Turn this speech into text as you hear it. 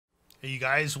Hey you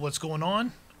guys, what's going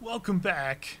on? Welcome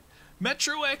back.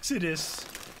 Metro Exodus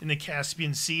in the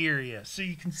Caspian Sea area. So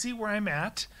you can see where I'm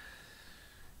at.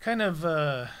 Kind of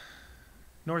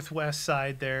northwest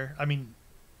side there. I mean,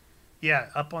 yeah,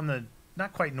 up on the,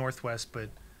 not quite northwest, but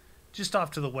just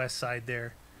off to the west side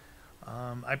there.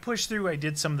 I pushed through, I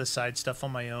did some of the side stuff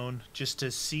on my own just to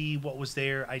see what was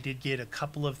there. I did get a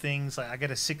couple of things, like I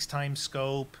got a 6x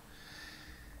scope.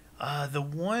 The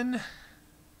one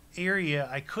area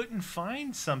I couldn't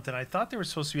find something. I thought there was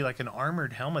supposed to be like an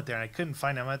armored helmet there and I couldn't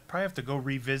find it. I might probably have to go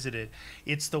revisit it.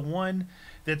 It's the one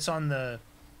that's on the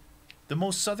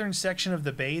most southern section of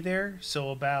the bay there,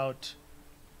 so about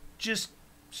just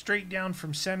straight down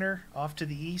from center off to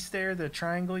the east there, the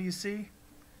triangle you see.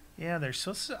 Yeah, there's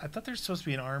supposed to, I thought there's supposed to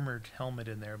be an armored helmet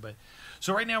in there, but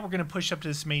so right now we're going to push up to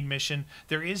this main mission.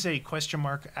 There is a question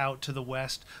mark out to the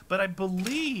west, but I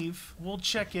believe we'll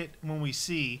check it when we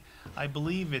see. I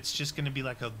believe it's just going to be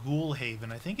like a ghoul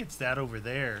haven. I think it's that over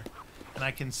there, and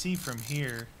I can see from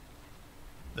here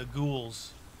the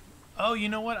ghouls. Oh, you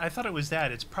know what? I thought it was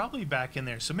that. It's probably back in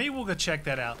there, so maybe we'll go check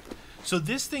that out. So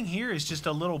this thing here is just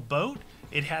a little boat.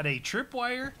 It had a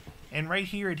tripwire, and right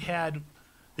here it had,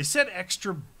 they said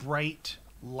extra bright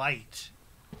light,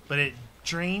 but it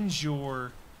drains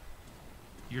your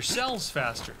cells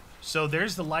faster. So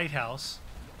there's the lighthouse.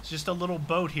 It's just a little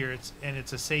boat here, and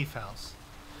it's a safe house.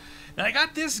 Now I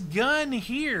got this gun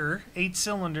here,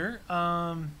 8-cylinder,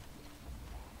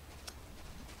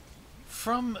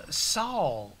 from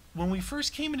Saul. When we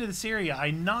first came into this area, I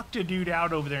knocked a dude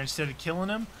out over there instead of killing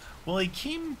him. Well, he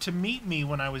came to meet me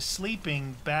when I was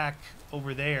sleeping back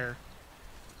over there.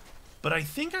 But I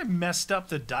think I messed up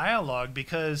the dialogue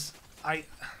because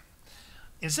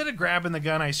instead of grabbing the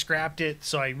gun, I scrapped it.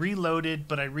 So I reloaded,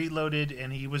 but I reloaded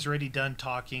and he was already done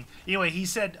talking. Anyway, he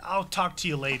said, I'll talk to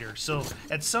you later. So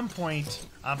at some point,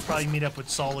 I'll probably meet up with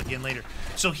Saul again later.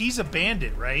 So he's a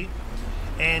bandit, right?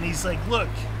 And he's like, look,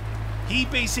 he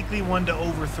basically wanted to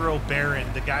overthrow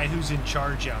Baron, the guy who's in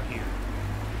charge out here.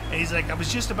 And he's like, I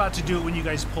was just about to do it when you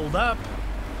guys pulled up.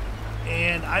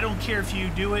 And I don't care if you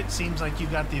do it. Seems like you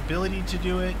got the ability to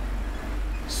do it.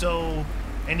 So,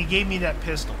 and he gave me that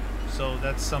pistol. So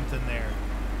that's something there.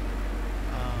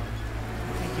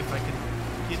 I think if I can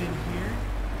get in here.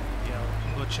 Yeah,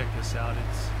 we'll go check this out.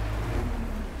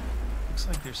 Looks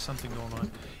like there's something going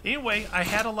on. Anyway, I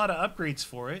had a lot of upgrades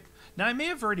for it. Now, I may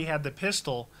have already had the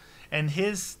pistol. And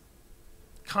his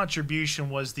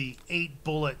contribution was the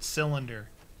 8-bullet cylinder.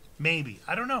 Maybe.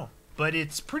 I don't know. But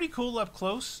it's pretty cool up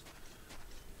close.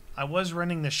 I was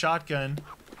running the shotgun,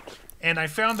 and I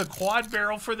found the quad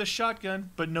barrel for the shotgun,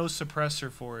 but no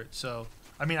suppressor for it. So,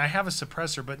 I mean, I have a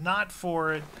suppressor, but not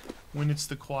for it when it's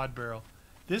the quad barrel.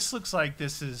 This looks like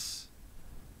this is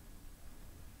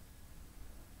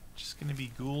just going to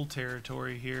be ghoul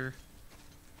territory here.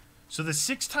 So the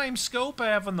 6x scope I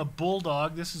have on the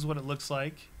Bulldog, this is what it looks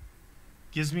like.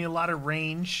 Gives me a lot of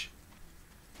range.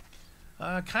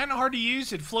 Kind of hard to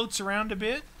use. It floats around a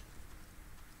bit.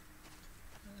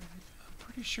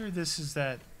 Pretty sure this is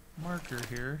that marker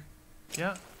here.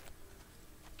 Yeah.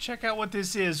 Check out what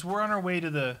this is. We're on our way to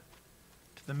the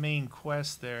main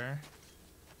quest there.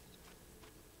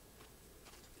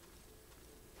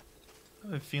 I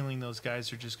have a feeling those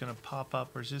guys are just going to pop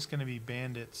up, or is this going to be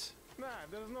bandits? Nah,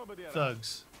 there's nobody around.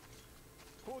 Thugs.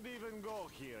 Who'd even go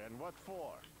here and what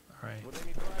for? Alright. Would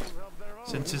any tribes have their own?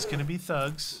 Since it's going to be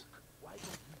thugs.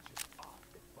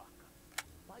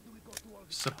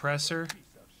 Suppressor.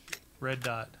 Red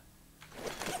dot.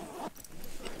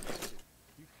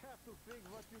 You have to think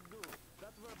what you do.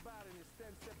 That's where Baron is 10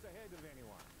 steps ahead of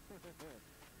anyone.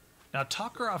 Now,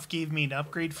 Tokaroff gave me an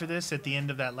upgrade for this at the end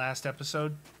of that last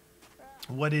episode.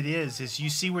 What it is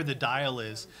you see where the dial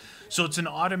is. So it's an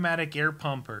automatic air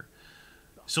pumper.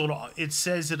 So it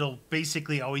says it'll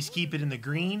basically always keep it in the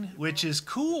green, which is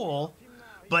cool.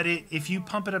 But if you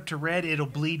pump it up to red, it'll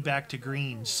bleed back to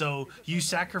green. So you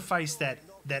sacrifice that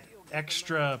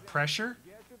extra pressure,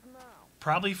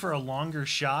 probably for a longer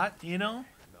shot, you know?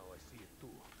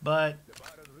 But,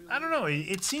 I don't know,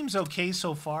 it seems okay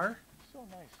so far.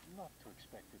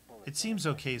 It seems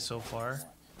okay so far.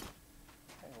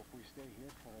 I hope we stay here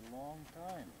for a long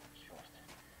time. Short.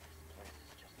 This place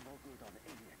is just no good on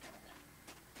any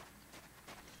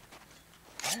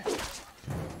account.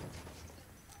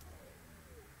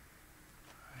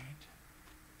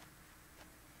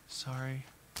 Alright.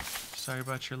 Sorry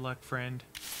about your luck, friend.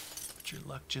 But your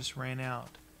luck just ran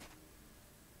out.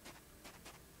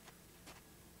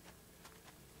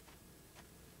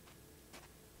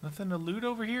 Nothing to loot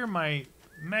over here. My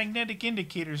magnetic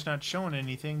indicator's not showing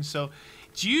anything, so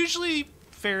it's usually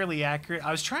fairly accurate.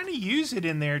 I was trying to use it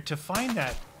in there to find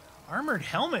that armored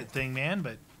helmet thing, man,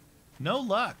 but no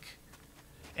luck.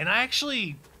 And I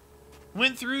actually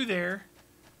went through there.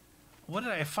 What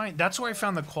did I find? That's where I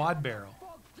found the quad barrel.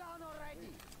 Folks down already.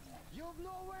 You've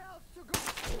nowhere else to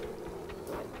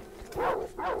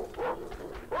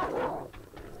go.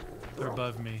 They're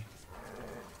above me.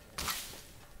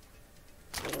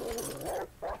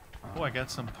 Oh, I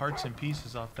got some parts and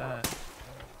pieces off that.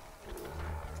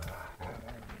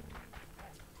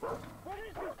 What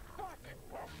is this? Fuck!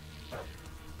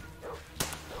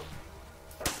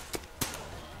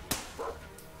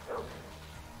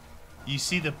 You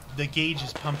see the gauge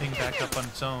is pumping back up on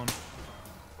its own.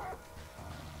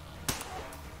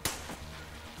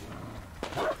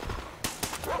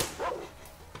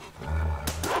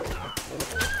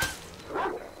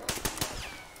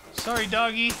 Sorry,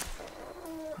 doggy.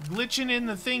 Glitching in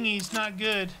the thingy's not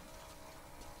good.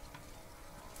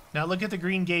 Now look at the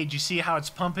green gauge. You see how it's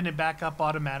pumping it back up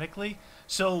automatically?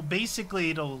 So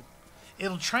basically it'll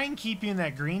try and keep you in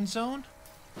that green zone.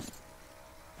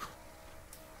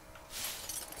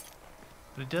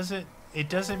 But it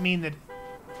doesn't mean that.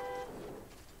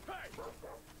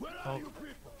 Oh,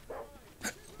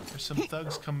 there's some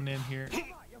thugs coming in here.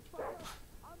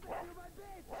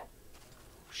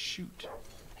 Shoot.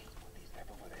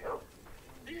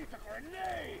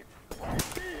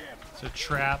 It's a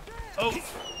trap. Oh!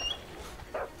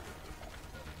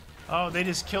 Oh, they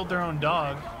just killed their own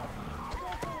dog.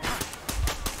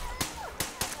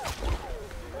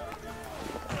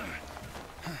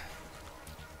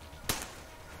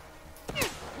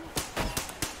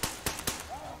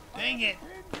 Dang it!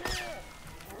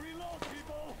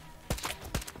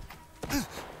 There's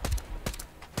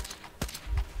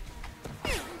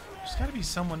gotta be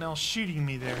someone else shooting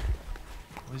me there.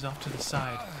 Oh, he's off to the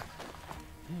side.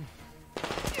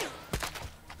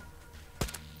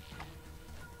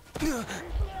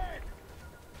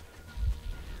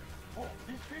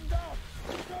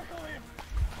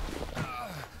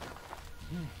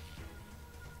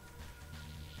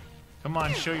 Come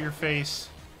on, show your face.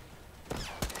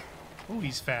 Oh,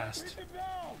 he's fast.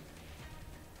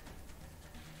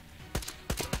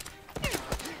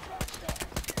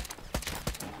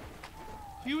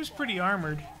 He was pretty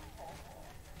armored.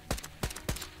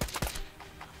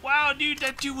 Wow, dude,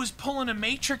 that dude was pulling a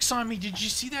matrix on me. Did you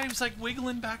see that? He was like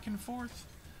wiggling back and forth.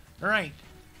 All right.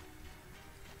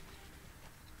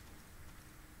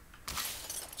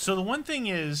 So the one thing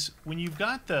is, when you've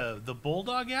got the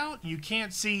bulldog out, you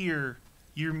can't see your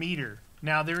meter.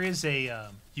 Now there is a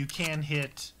you can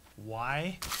hit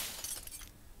Y.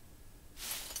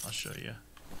 I'll show you.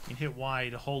 You can hit Y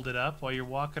to hold it up while you're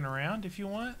walking around if you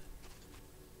want.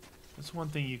 That's one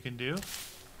thing you can do.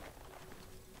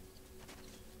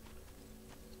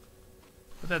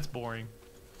 But that's boring.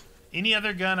 Any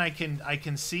other gun I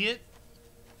can see it.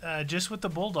 Just with the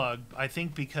bulldog, I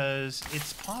think, because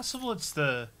it's possible it's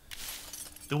the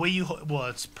way you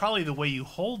it's probably the way you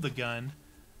hold the gun,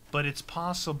 but it's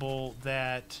possible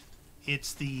that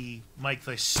it's the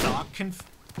stock what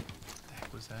the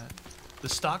heck was that? The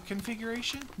stock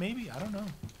configuration? Maybe, I don't know.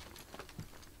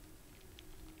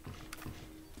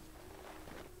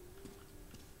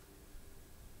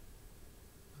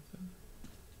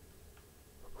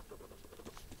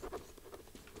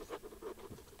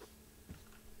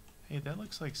 Hey, that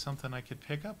looks like something I could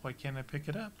pick up. Why can't I pick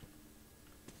it up?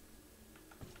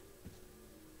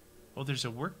 Oh, there's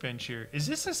a workbench here. Is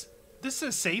this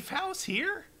a safe house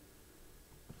here?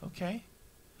 Okay.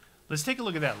 Let's take a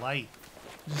look at that light.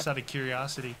 Just out of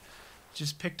curiosity.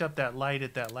 Just picked up that light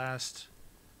at that last...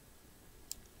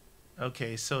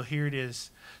 Okay, so here it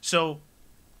is. So,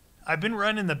 I've been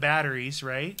running the batteries,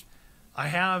 right? I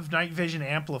have night vision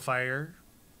amplifier...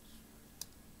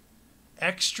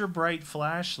 Extra bright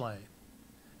flashlight.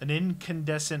 An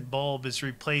incandescent bulb is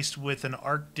replaced with an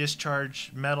arc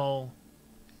discharge metal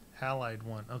halide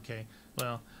one. Okay,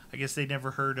 well, I guess they never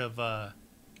heard of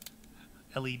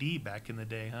LED back in the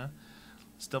day, huh?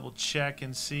 Let's double check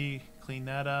and see. Clean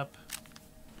that up.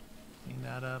 Clean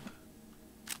that up.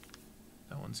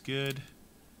 That one's good.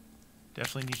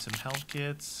 Definitely need some health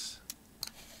kits.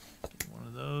 Get one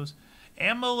of those.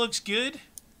 Ammo looks good.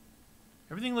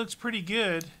 Everything looks pretty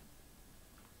good.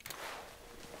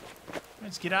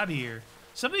 Let's get out of here.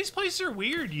 Some of these places are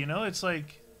weird, you know? It's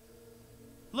like...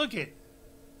 Look it.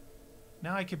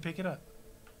 Now I can pick it up.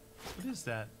 What is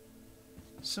that?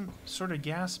 Some sort of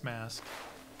gas mask.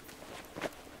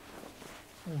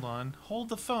 Hold on. Hold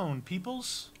the phone,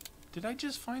 peoples. Did I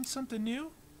just find something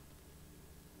new?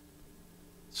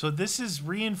 So this is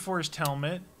reinforced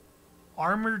helmet.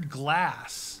 Armored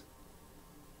glass.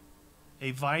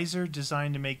 A visor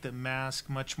designed to make the mask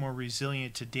much more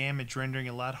resilient to damage, rendering it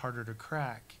a lot harder to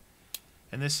crack.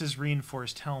 And this is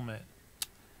reinforced helmet.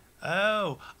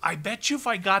 Oh, I bet you if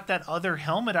I got that other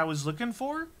helmet I was looking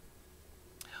for,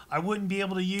 I wouldn't be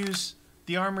able to use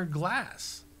the armored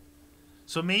glass.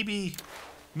 So maybe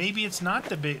it's not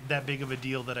that big of a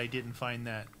deal that I didn't find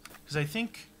that. Because I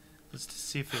think, let's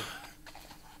see if it...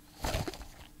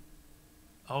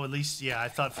 Oh, at least, yeah, I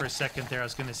thought for a second there I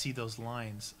was going to see those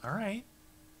lines. All right.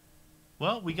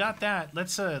 Well, we got that.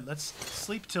 Let's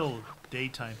sleep till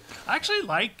daytime. I actually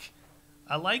like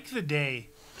the day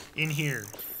in here.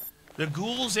 The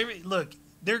ghouls, look,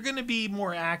 they're going to be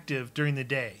more active during the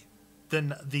day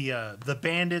than the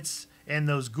bandits and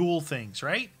those ghoul things,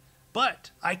 right?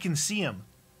 But I can see them.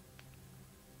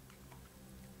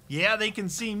 Yeah, they can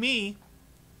see me.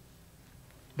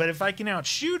 But if I can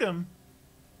outshoot them,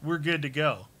 we're good to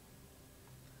go.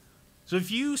 So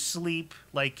if you sleep,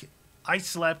 like I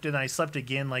slept and I slept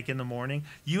again like in the morning,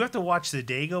 you have to watch the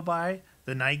day go by,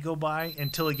 the night go by,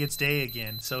 until it gets day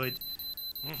again. So it...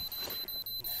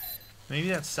 Maybe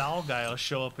that Sal guy will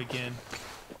show up again.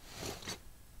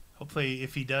 Hopefully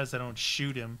if he does, I don't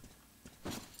shoot him.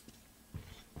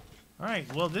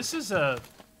 Alright, well this is a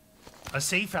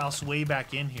safe house way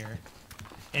back in here.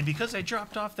 And because I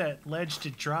dropped off that ledge to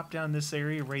drop down this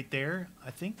area right there,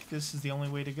 I think this is the only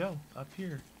way to go, up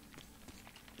here.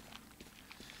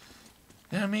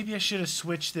 Now maybe I should have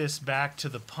switched this back to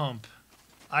the pump.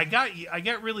 I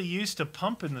got really used to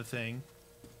pumping the thing.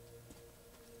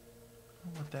 I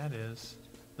don't know what that is.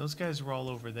 Those guys were all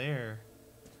over there.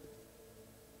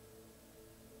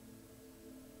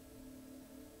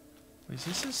 Is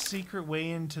this a secret way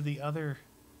into the other...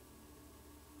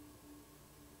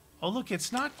 Oh look,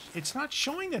 it's not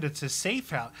showing that it's a safe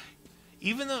house.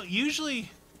 Even though usually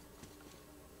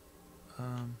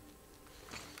okay.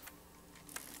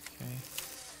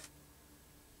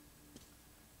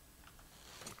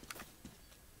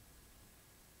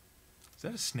 Is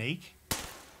that a snake?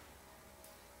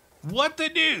 What the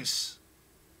deuce?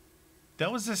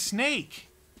 That was a snake.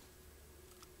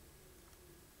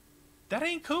 That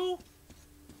ain't cool.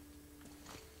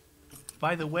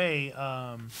 By the way,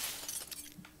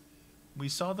 we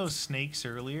saw those snakes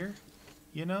earlier,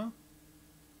 you know?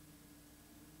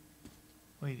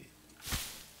 Wait.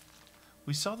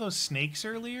 We saw those snakes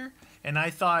earlier, and I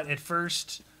thought at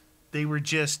first they were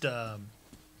just,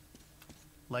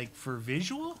 like for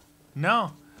visual?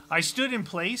 No. I stood in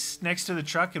place next to the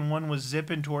truck and one was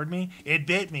zipping toward me. It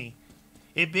bit me.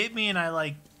 It bit me and I,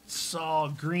 like, saw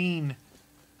green.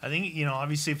 I think, you know,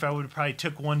 obviously if I would have probably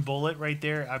took one bullet right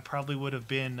there, I probably would have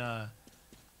been,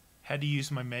 had to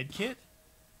use my med kit.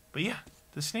 But yeah,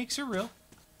 the snakes are real.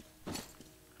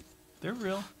 They're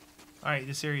real. Alright,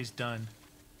 this area's done.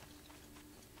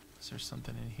 Is there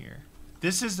something in here?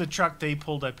 This is the truck they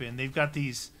pulled up in. They've got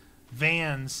these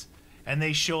vans, and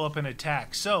they show up and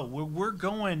attack. So, where we're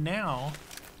going now,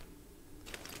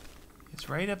 it's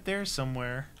right up there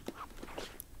somewhere.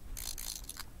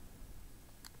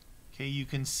 Okay, you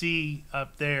can see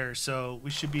up there, so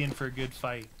we should be in for a good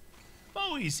fight.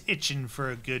 Always itching for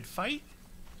a good fight.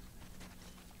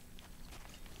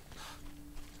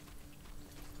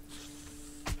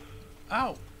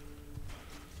 Ow!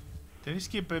 Did I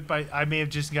just get bit by... I may have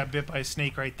just got bit by a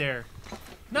snake right there.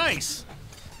 Nice!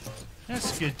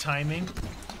 That's good timing.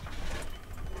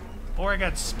 Or I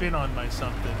got spit on by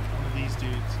something. One of these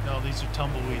dudes. No, these are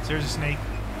tumbleweeds. There's a snake.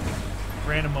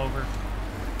 Ran him over.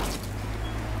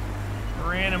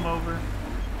 Ran him over.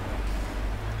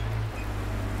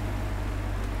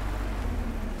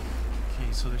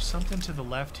 Okay, so there's something to the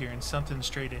left here and something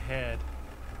straight ahead.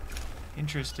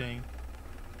 Interesting.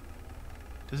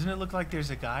 Doesn't it look like there's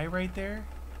a guy right there?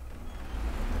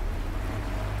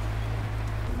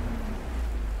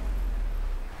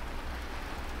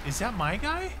 Is that my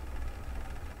guy?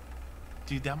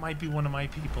 Dude, that might be one of my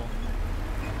people.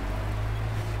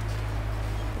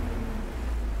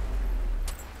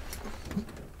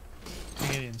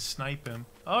 I didn't snipe him.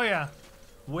 Oh yeah.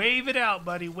 Wave it out,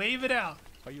 buddy. Wave it out.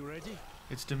 Are you ready?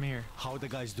 It's Demir. How are the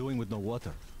guys doing with no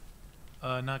water?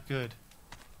 Not good.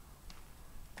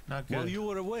 Not good. While you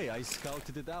were away, I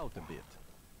scouted it out a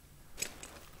bit.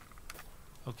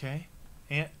 Okay.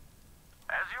 And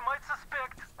As you might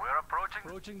suspect, we're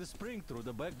Approaching the spring through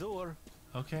the back door.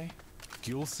 okay.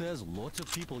 Gil says lots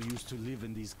of people used to live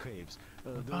in these caves.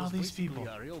 There about was these basically people?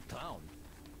 a real town.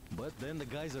 But then the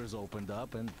geysers opened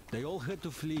up and they all had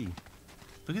to flee.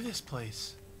 Look at this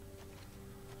place.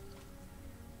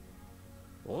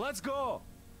 Let's go!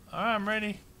 Alright, I'm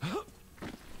ready.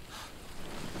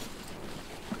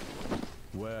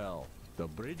 Well, the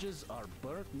bridges are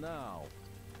burnt now.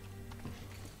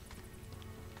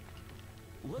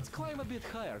 let's climb a bit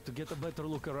higher to get a better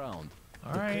look around.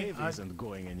 All the right, cave isn't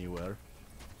going anywhere.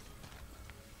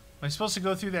 Am I supposed to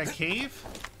go through that cave?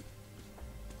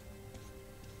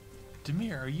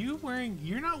 Demir, are you wearing...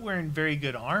 You're not wearing very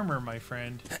good armor, my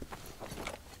friend.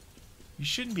 You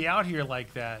shouldn't be out here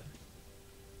like that.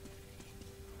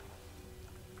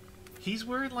 He's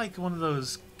wearing like one of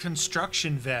those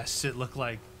construction vests, it looked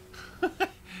like.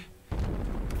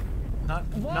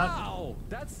 Wow!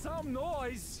 That's some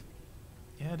noise!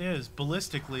 Yeah, it is.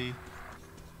 Ballistically.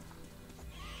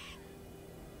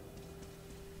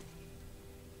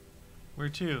 Where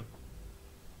to?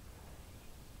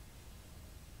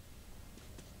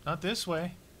 Not this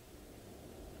way.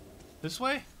 This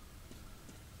way?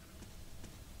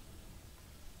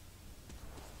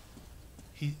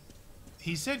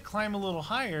 He said climb a little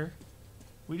higher.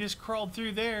 We just crawled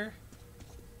through there.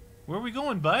 Where are we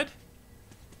going, bud?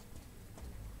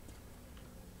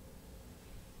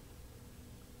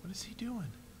 What is he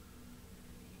doing?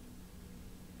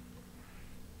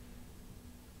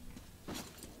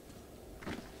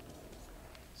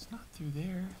 It's not through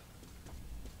there.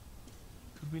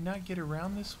 Could we not get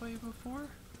around this way before?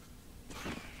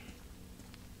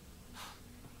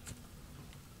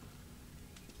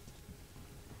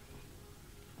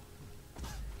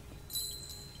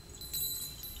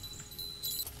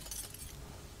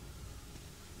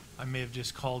 I may have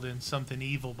just called in something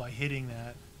evil by hitting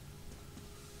that.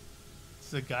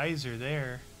 The geyser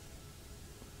there.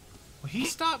 Well, he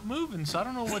stopped moving, so I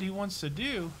don't know what he wants to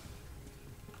do.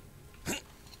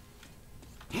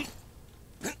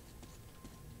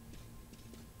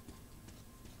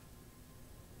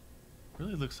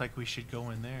 Really looks like we should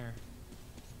go in there.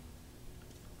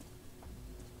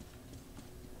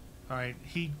 Alright,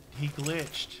 he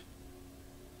glitched.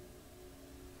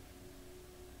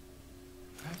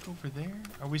 Back over there?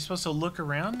 Are we supposed to look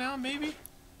around now, maybe?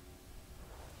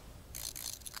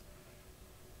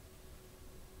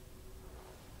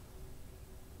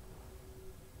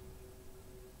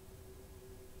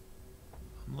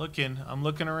 I'm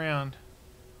looking around.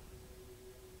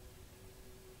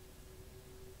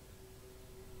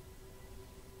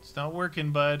 It's not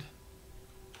working, bud.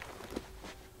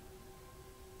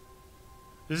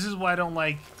 This is why I don't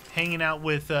like hanging out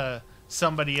with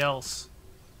somebody else.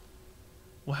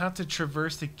 We'll have to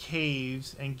traverse the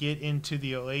caves and get into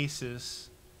the oasis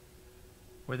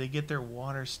where they get their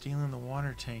water, stealing the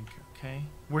water tank, okay?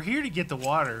 We're here to get the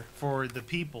water for the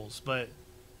peoples, but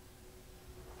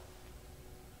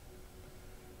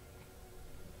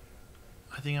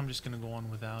I think I'm just going to go on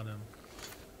without him.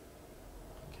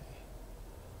 Okay.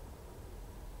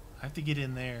 I have to get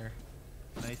in there.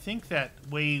 And I think that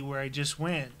way where I just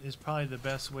went is probably the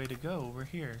best way to go over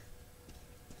here.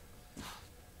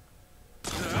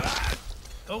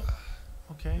 Oh,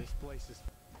 okay. This place is...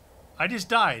 I just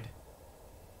died.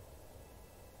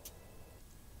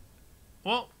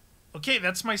 Well, okay,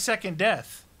 that's my second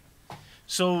death.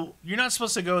 So you're not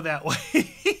supposed to go that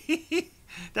way.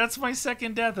 That's my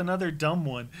second death, another dumb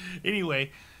one.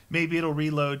 Anyway, maybe it'll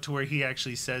reload to where he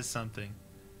actually says something.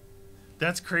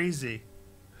 That's crazy.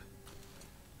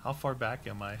 How far back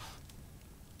am I?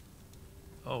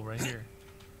 Oh, right here.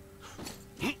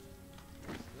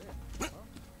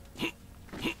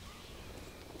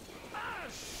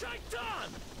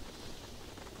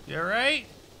 You alright?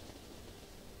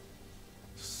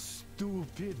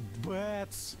 Stupid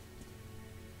bats.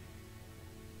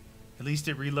 At least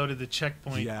it reloaded the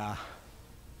checkpoint. Yeah.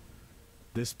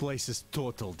 This place is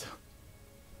totaled.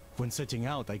 When setting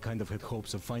out, I kind of had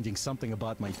hopes of finding something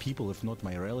about my people, if not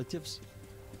my relatives.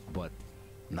 But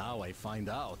now I find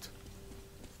out.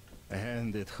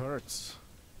 And it hurts.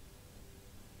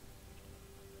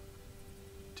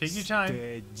 Take your time.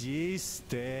 Steady,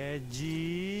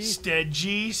 steady.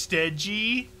 Steady,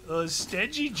 steady.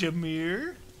 Steady,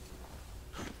 Jameer.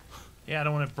 Yeah, I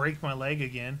don't want to break my leg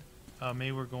again.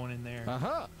 Maybe we're going in there.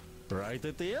 Aha! Right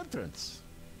at the entrance.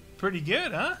 Pretty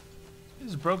good, huh?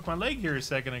 Just broke my leg here a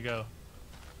second ago.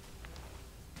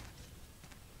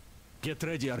 Get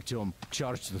ready, Artyom.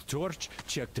 Charge the torch,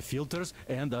 check the filters,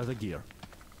 and other gear.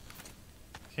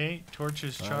 Okay, torch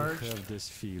is charged. I have this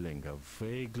feeling, a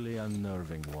vaguely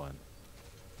unnerving one.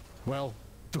 Well,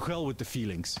 to hell with the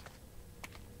feelings.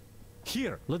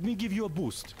 Here, let me give you a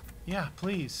boost. Yeah,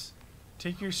 please.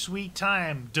 Take your sweet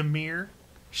time, Demir.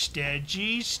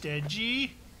 Steady,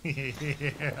 steady.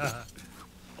 Yeah.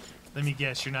 Let me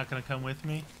guess, you're not going to come with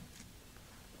me?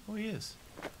 Oh, he is.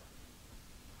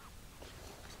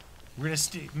 We're going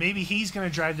to maybe he's going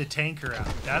to drive the tanker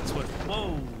out. That's what...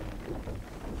 Whoa.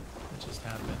 What just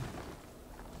happened?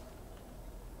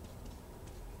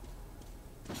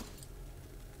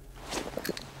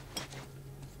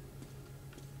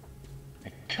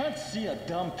 can't see a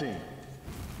damn thing.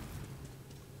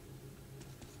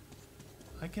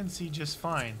 I can see just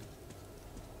fine.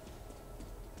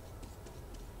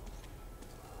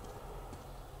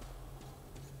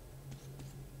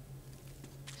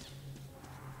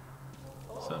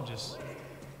 So I'm just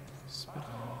spitting.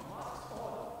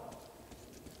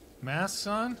 Masks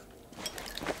on?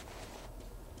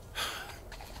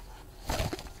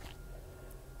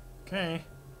 Okay.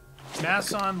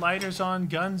 Masks on, lighters on,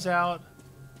 guns out.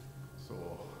 So,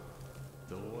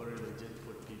 the war really did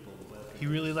put people to bed. He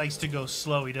really likes to go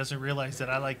slow. He doesn't realize that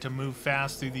I like to move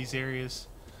fast through these areas.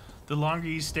 The longer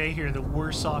you stay here, the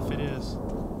worse off it is.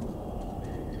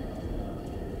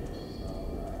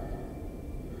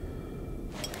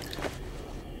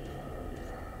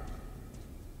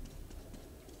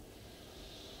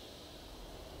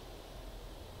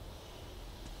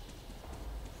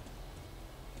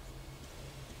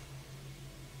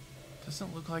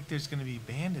 Doesn't look like there's gonna be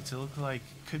bandits. It looks like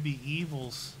could be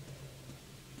evils.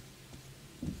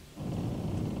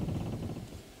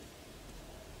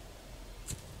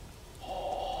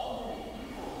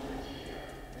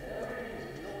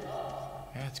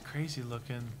 Yeah, it's crazy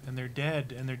looking, and they're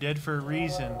dead for a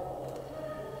reason.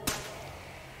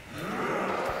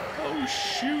 Oh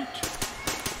shoot!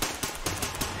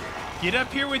 Get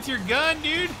up here with your gun,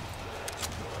 dude.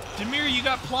 Demir, you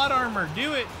got plot armor.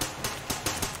 Do it.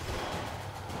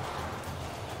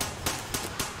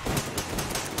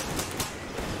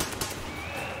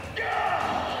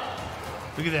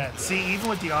 Look at that. See, even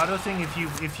with the auto thing,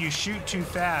 if you shoot too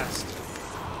fast.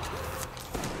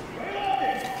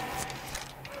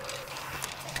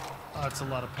 Oh, it's a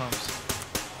lot of pumps.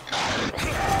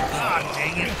 Ah,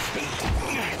 dang it.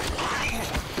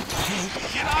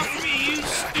 Get off me, you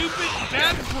stupid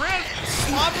bad breath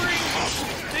slobbering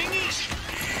thingy.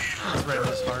 That's right in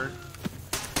his heart.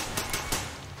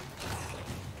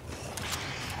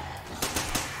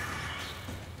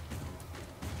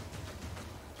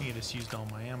 I think I just used all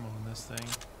my ammo in this thing.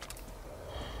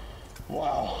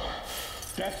 Wow,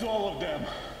 that's all of them.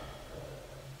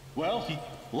 Well,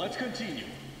 let's continue.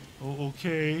 Oh,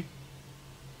 okay.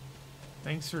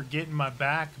 Thanks for getting my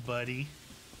back, buddy.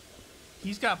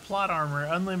 He's got plot armor,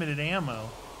 unlimited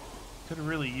ammo. Could have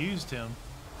really used him.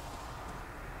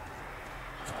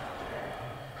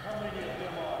 How many of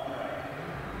them are there?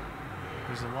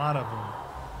 There's a lot of them.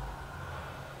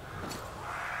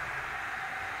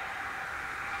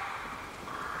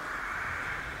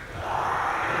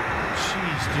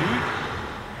 Jeez, dude.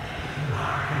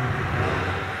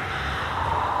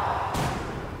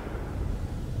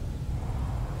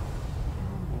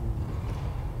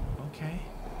 Okay,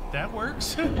 that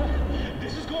works.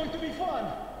 This is going to be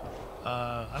fun.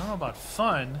 I don't know about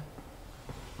fun.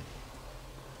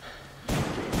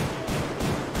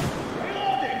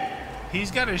 Reloading.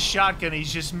 He's got his shotgun.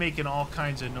 He's just making all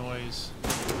kinds of noise.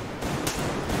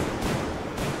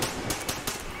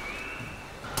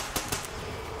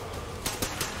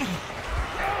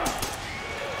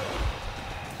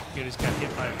 He just got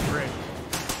hit by a brick.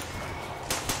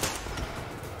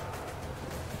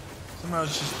 Somehow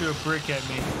just threw a brick at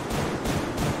me.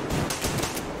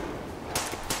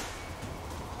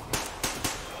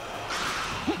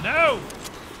 No!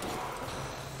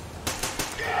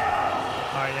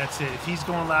 Alright, that's it. If he's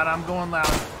going loud, I'm going loud.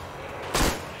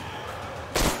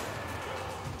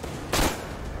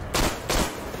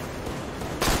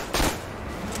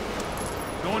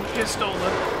 Going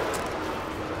pistola.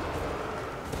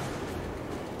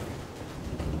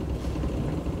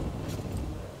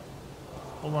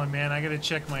 Hold on, man. I gotta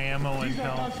check my ammo and These are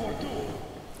done health. for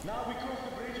two. Now we cross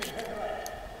the bridge and head right.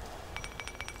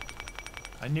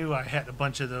 I knew I had a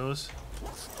bunch of those.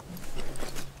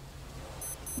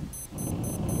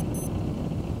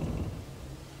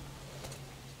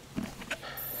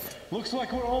 Looks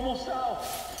like we're almost out.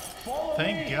 Follow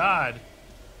Thank me. God.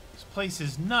 This place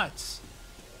is nuts.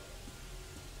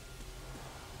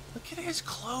 Look at his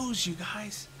clothes, you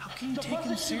guys. How can you The take him passage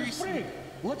to the seriously? spring.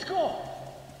 Let's go.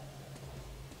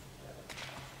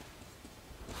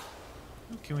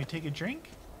 Ooh, can we take a drink?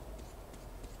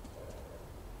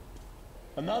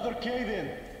 Another cave in.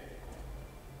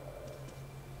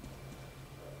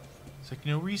 It's like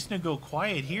no reason to go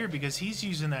quiet here because he's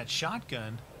using that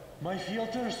shotgun. My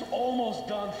filter's almost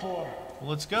done for. Well,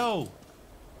 let's go.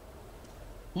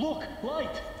 Look,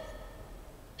 light.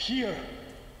 Here.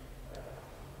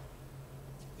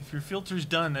 If your filter's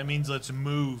done, that means let's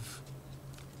move.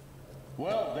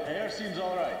 Well, the air seems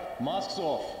all right. Masks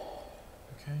off.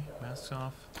 Okay, masks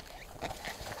off.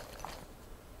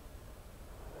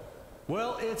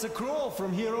 Well, it's a crawl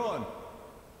from here on.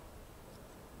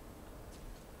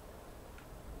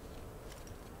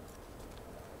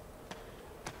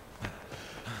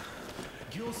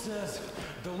 Gil says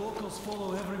the locals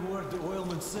follow every word the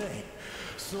oilmen say.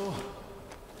 So,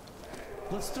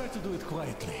 let's try to do it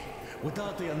quietly,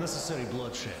 without the unnecessary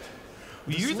bloodshed.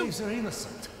 The slaves are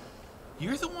innocent.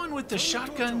 You're the one with the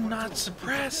shotgun not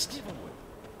suppressed.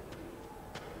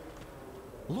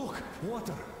 Look,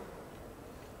 water.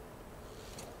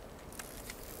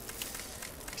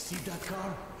 See that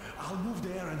car? I'll move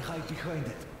there and hide behind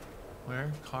it.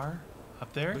 Where? Car?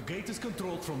 Up there? The gate is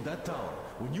controlled from that tower.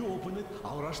 When you open it,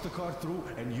 I'll rush the car through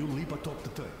and you leap atop the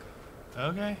tank.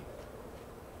 Okay.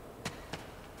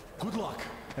 Good luck,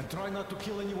 and try not to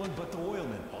kill anyone but the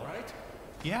oilmen, alright?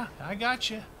 Yeah, I got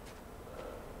you.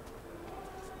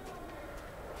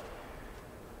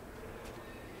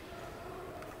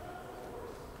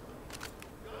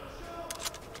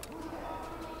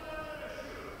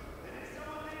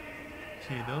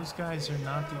 Okay, those guys are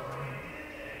not the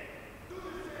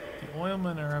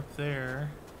oilmen are up there.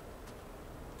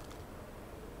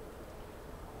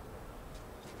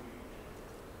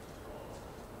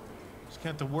 Just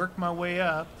got to work my way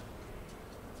up.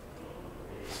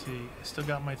 Let's see, I still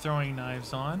got my throwing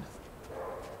knives on.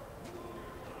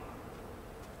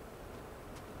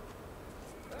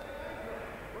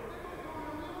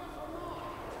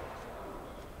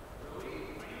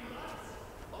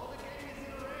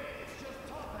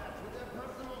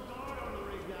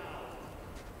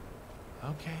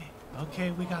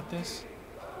 Okay, we got this.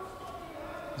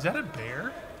 Is that a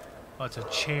bear? Oh, it's a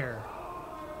chair.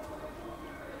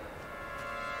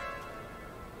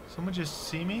 Someone just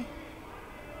see me?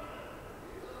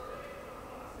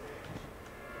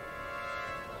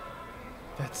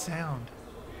 That sound.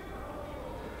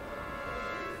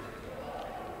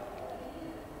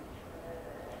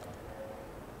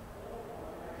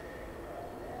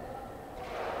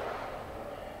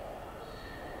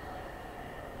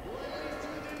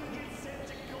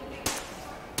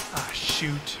 Ah,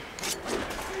 shoot.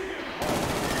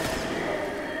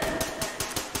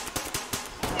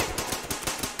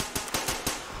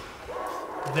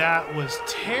 That was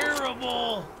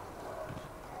terrible.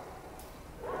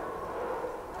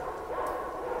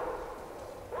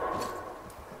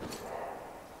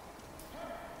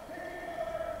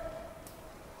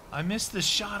 I missed the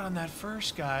shot on that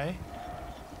first guy.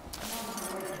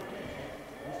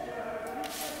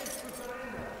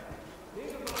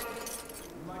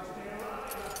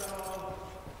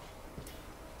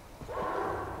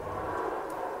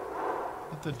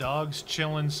 But the dog's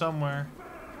chilling somewhere.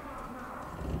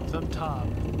 It's up top.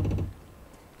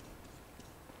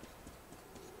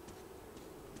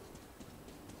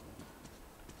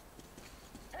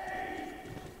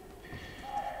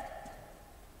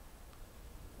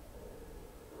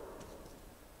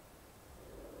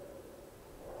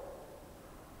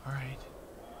 Alright.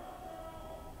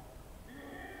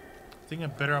 I think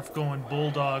I'm better off going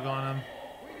bulldog on him.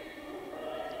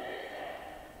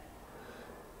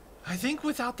 I think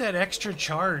without that extra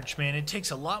charge, man, it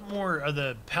takes a lot more of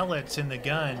the pellets in the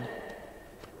gun.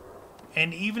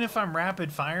 And even if I'm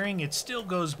rapid firing, it still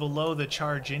goes below the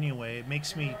charge anyway. It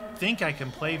makes me think I can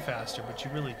play faster, but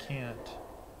you really can't.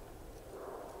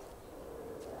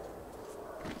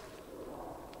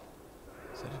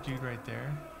 Is that a dude right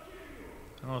there?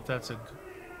 I don't know if that's a...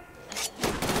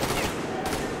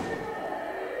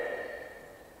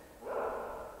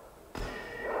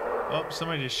 Oh,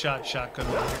 somebody just shot shotgun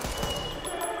over here.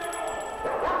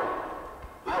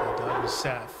 Oh, the dog was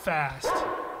sat fast.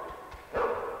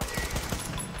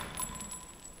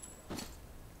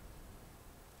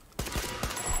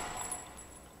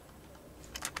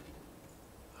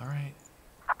 All right.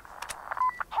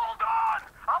 Hold on!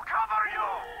 I'll cover you!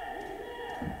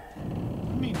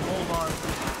 What do you mean, hold on?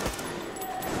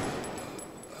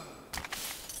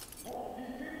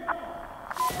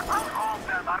 I'll hold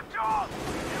them, Artyom!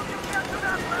 You get to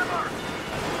that lever!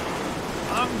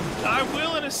 I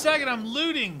will in a second. I'm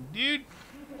looting, dude.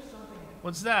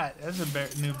 What's that? That's a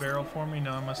new barrel for me?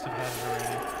 No, I must have had it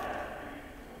already.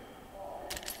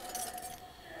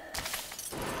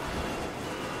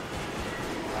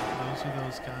 Those are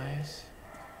those guys.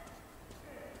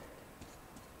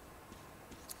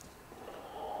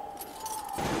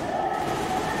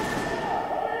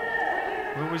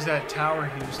 Where was that tower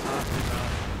he was talking about?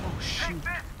 Oh, shoot. Take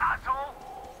this, asshole!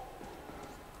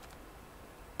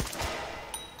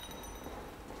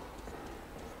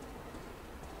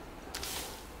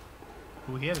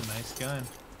 Oh, he had a nice gun.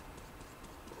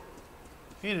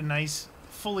 He had a nice,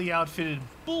 fully outfitted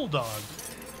bulldog.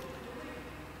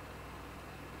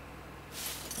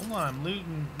 Hold on, I'm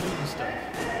looting stuff.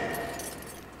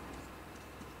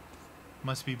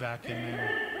 Must be back in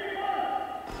there.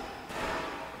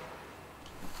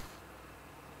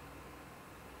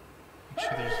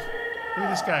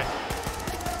 this guy.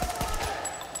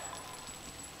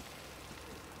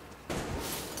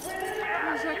 What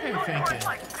is that guy thinking?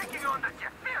 Like picking on the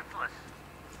defenseless.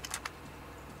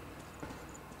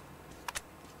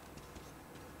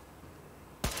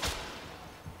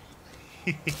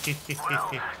 Well,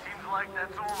 seems like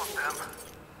that's all of them.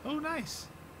 Oh, nice.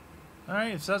 All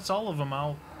right, if that's all of them,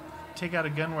 I'll take out a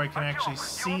gun where I can actually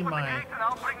see Open the my... gate and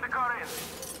I'll bring the car in.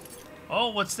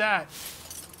 Oh, what's that?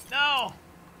 No!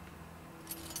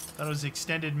 That was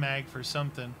extended mag for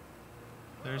something.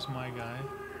 There's my guy.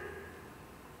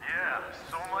 Yeah,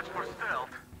 so much for stealth.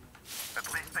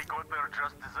 At least they got their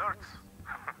just desserts.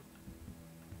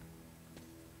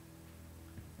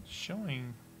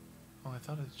 Showing... Oh, I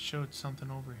thought it showed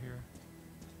something over here.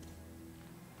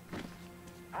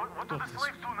 What do the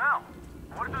slaves do now?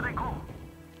 Where do they go?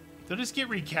 They'll just get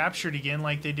recaptured again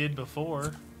like they did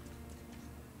before.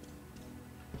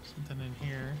 Something in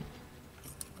here.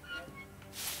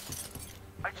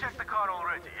 I checked the car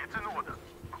already. It's in order.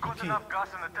 We've got Okay. enough gas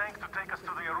in the tank to take us to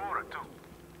the Aurora, too.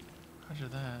 Roger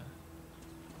that.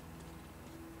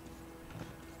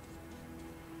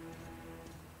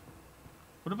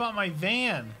 What about my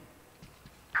van?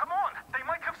 Come on! They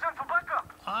might have sent for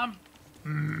backup!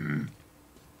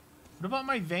 What about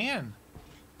my van?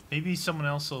 Maybe someone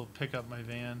else will pick up my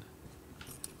van.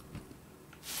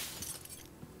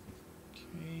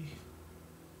 Okay.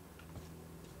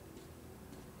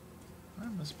 Well,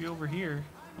 it must be over here.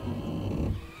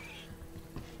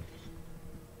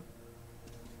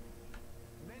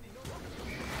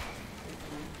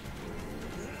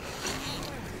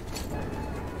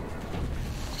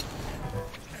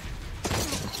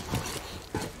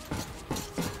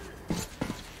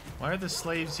 Why are the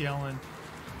slaves yelling?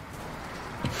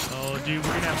 Oh, dude,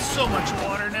 we're gonna have so much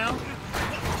water now.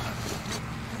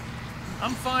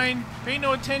 I'm fine. Pay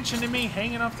no attention to me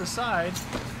hanging off the side.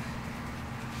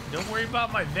 Don't worry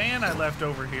about my van I left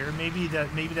over here. Maybe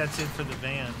that's it for the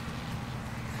van.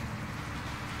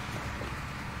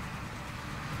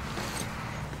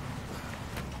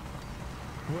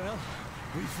 Well,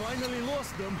 we finally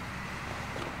lost them.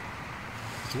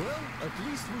 Well, at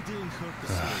least we didn't hurt the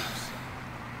slaves.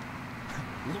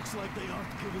 Looks like they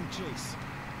aren't giving chase.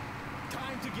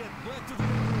 Time to get back to the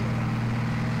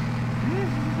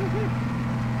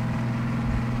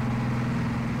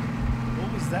What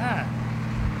was that?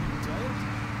 Tired?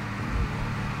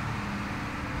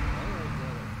 Alright,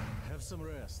 brother. Have some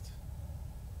rest.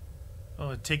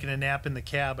 Oh, taking a nap in the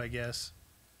cab, I guess.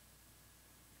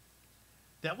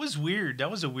 That was weird. That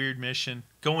was a weird mission.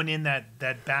 Going in that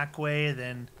back way,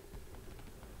 then...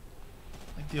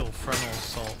 Like the old frontal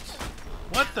assault.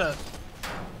 What the...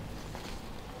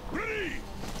 Ready!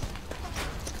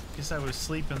 Guess I was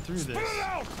sleeping through this. Spread it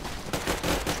out!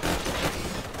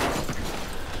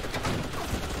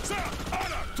 Sir,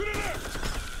 Anna, to the left!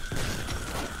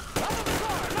 Out of the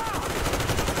car,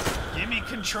 now! Give me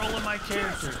control of my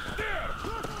character. There!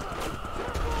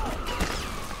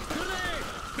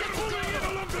 They're moving in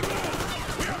along the road!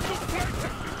 We have to fight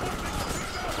them before they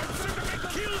spread out and send them a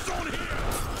kill zone here!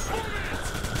 Move it!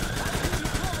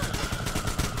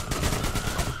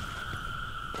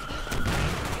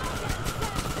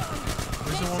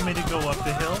 Doesn't want me to go up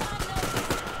the hill.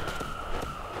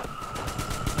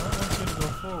 No, it wants me to go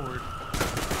forward.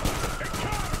 A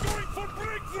car going for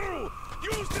breakthrough!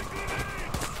 Use the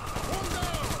grenades! One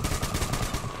down!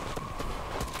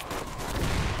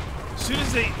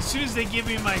 As soon as they give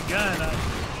me my gun, I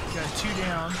got 2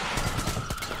 down.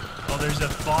 Oh, there's a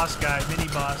boss guy, mini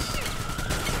boss.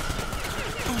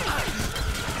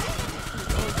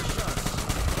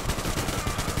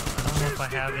 I don't know if I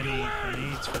have any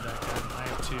grenades for that gun. I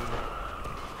have 2.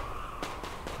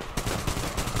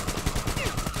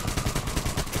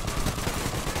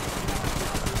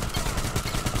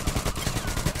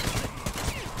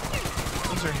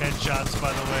 Those are headshots,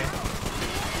 by the way.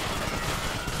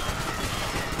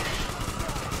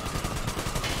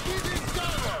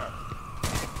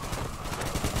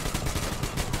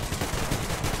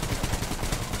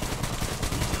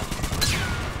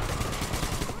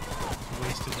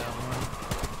 Wasted that one.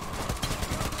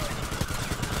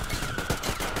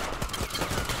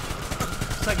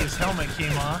 Looks like his helmet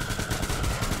came off.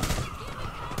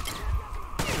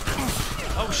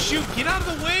 Oh shoot, get out of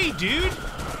the way, dude!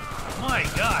 My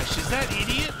gosh, is that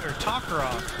idiot or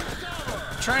Tokarov?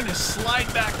 I'm trying to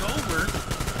slide back over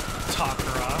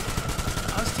Tokarov.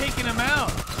 I was taking him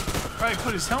out. Probably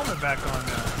put his helmet back on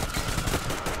now.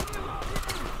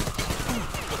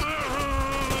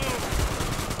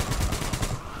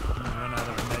 I'm gonna run out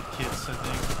of med kits, I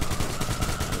think.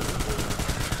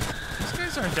 These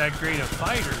guys aren't that great of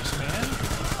fighters, man.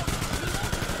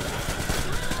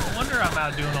 wonder I'm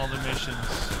out doing all the missions.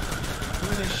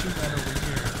 Who are they shooting at over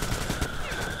here?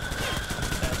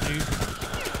 That dude.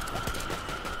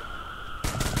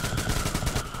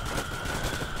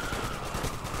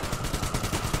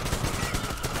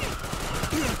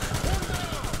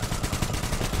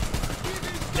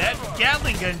 That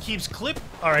Gatling gun keeps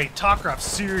Alright, Tokrov,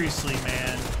 seriously,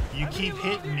 man. You keep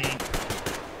hitting me.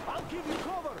 I'll give you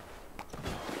cover.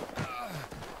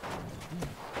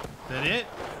 That it?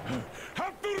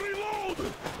 Have to reload.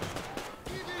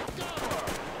 Give it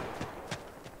cover.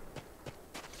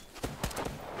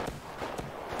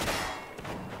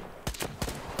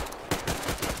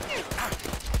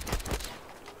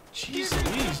 Jeez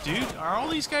Louise, dude. Are all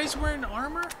these guys wearing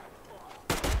armor?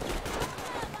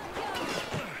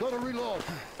 Gotta reload.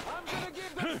 I'm gonna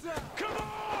give them some. Come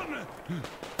on!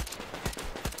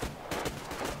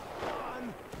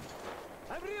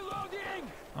 I'm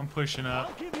reloading. I'm pushing I'll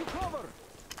up. give you cover.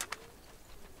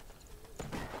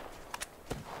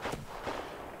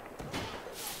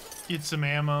 Get some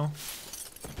ammo.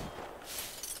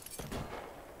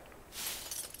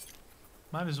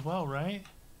 Might as well, right?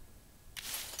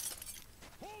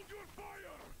 Hold your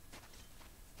fire.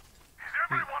 Is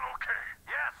everyone okay?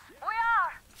 Yes. We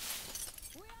are!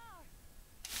 We are!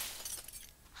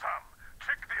 Sam,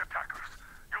 check the attackers.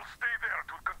 You'll stay there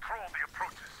to control the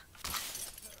approaches.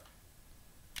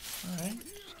 Alright.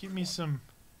 Just give me some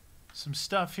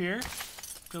stuff here.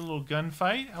 Got a little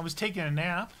gunfight. I was taking a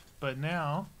nap, but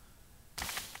now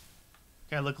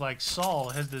guy look like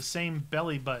Saul, has the same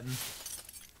belly button.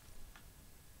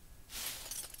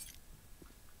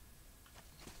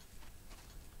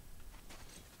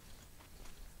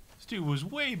 This dude was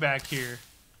way back here.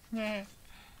 Nah.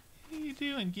 What are you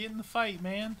doing? Get in the fight,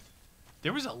 man.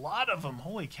 There was a lot of them.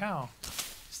 Holy cow.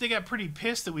 So they got pretty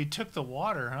pissed that we took the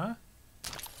water, huh?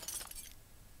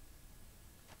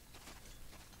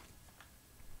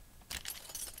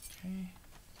 Okay.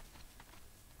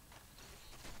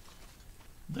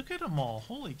 Look at them all.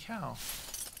 Holy cow.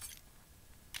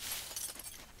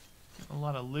 Getting a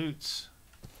lot of loots.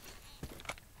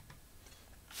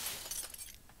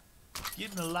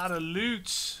 Getting a lot of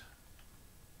loots.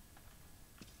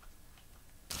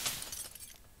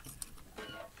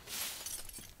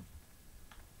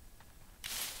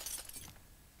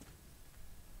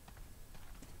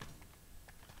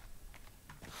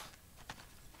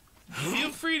 Feel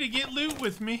free to get loot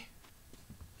with me.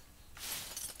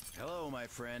 Hello, my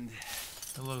friend.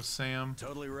 Hello, Sam.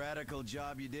 Totally radical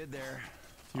job you did there.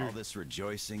 You're- All this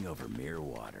rejoicing over mere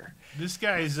water. This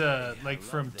guy's like I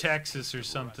from love this Texas or rust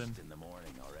something, in the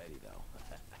morning already, though.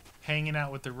 hanging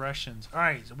out with the Russians. All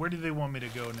right, so where do they want me to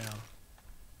go now?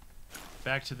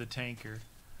 Back to the tanker.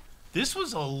 This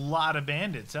was a lot of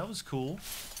bandits. That was cool.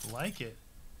 I like it.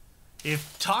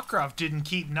 If Tokrov didn't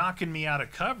keep knocking me out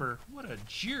of cover, what a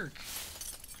jerk.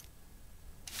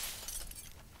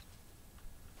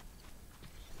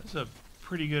 That's a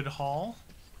pretty good haul.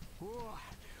 Whoa,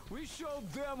 we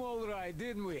showed them all right,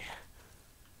 didn't we?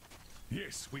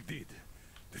 Yes, we did.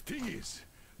 The thing is,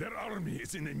 their army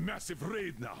is in a massive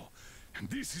raid now, and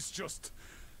this is just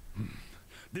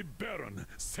the Baron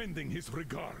sending his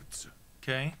regards.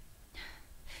 Okay.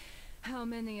 How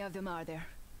many of them are there?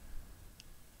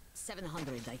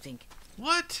 700, I think.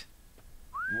 What?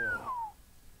 Whoa.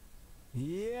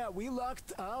 Yeah, we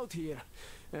lucked out here,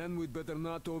 and we'd better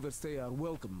not overstay our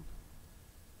welcome.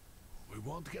 We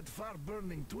won't get far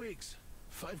burning twigs.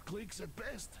 5 clicks at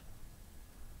best.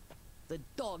 The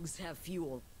dogs have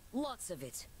fuel. Lots of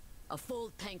it. A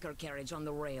full tanker carriage on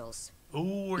the rails.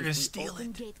 Ooh, we're gonna If we steal open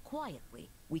it. gate quietly,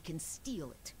 we can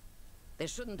steal it. They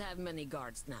shouldn't have many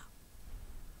guards now.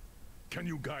 Can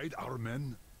you guide our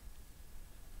men?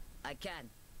 I can.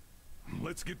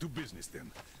 Let's get to business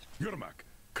then. Yermak,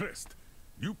 Crest,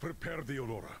 you prepare the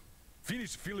Aurora.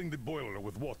 Finish filling the boiler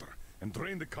with water and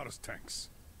drain the car's tanks.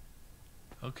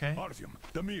 Okay. Artyom,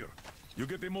 Damir, you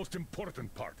get the most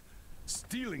important part.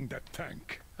 Stealing that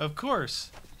tank. Of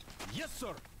course. Yes,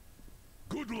 sir.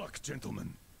 Good luck,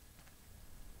 gentlemen.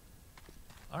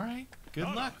 All right. Good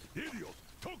Nara, luck. Idiot,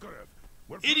 Tokarev.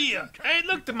 we're Idiot. fighting Hey,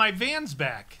 look, my van's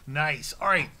back. Nice. All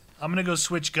right. I'm going to go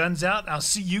switch guns out. I'll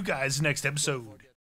see you guys next episode.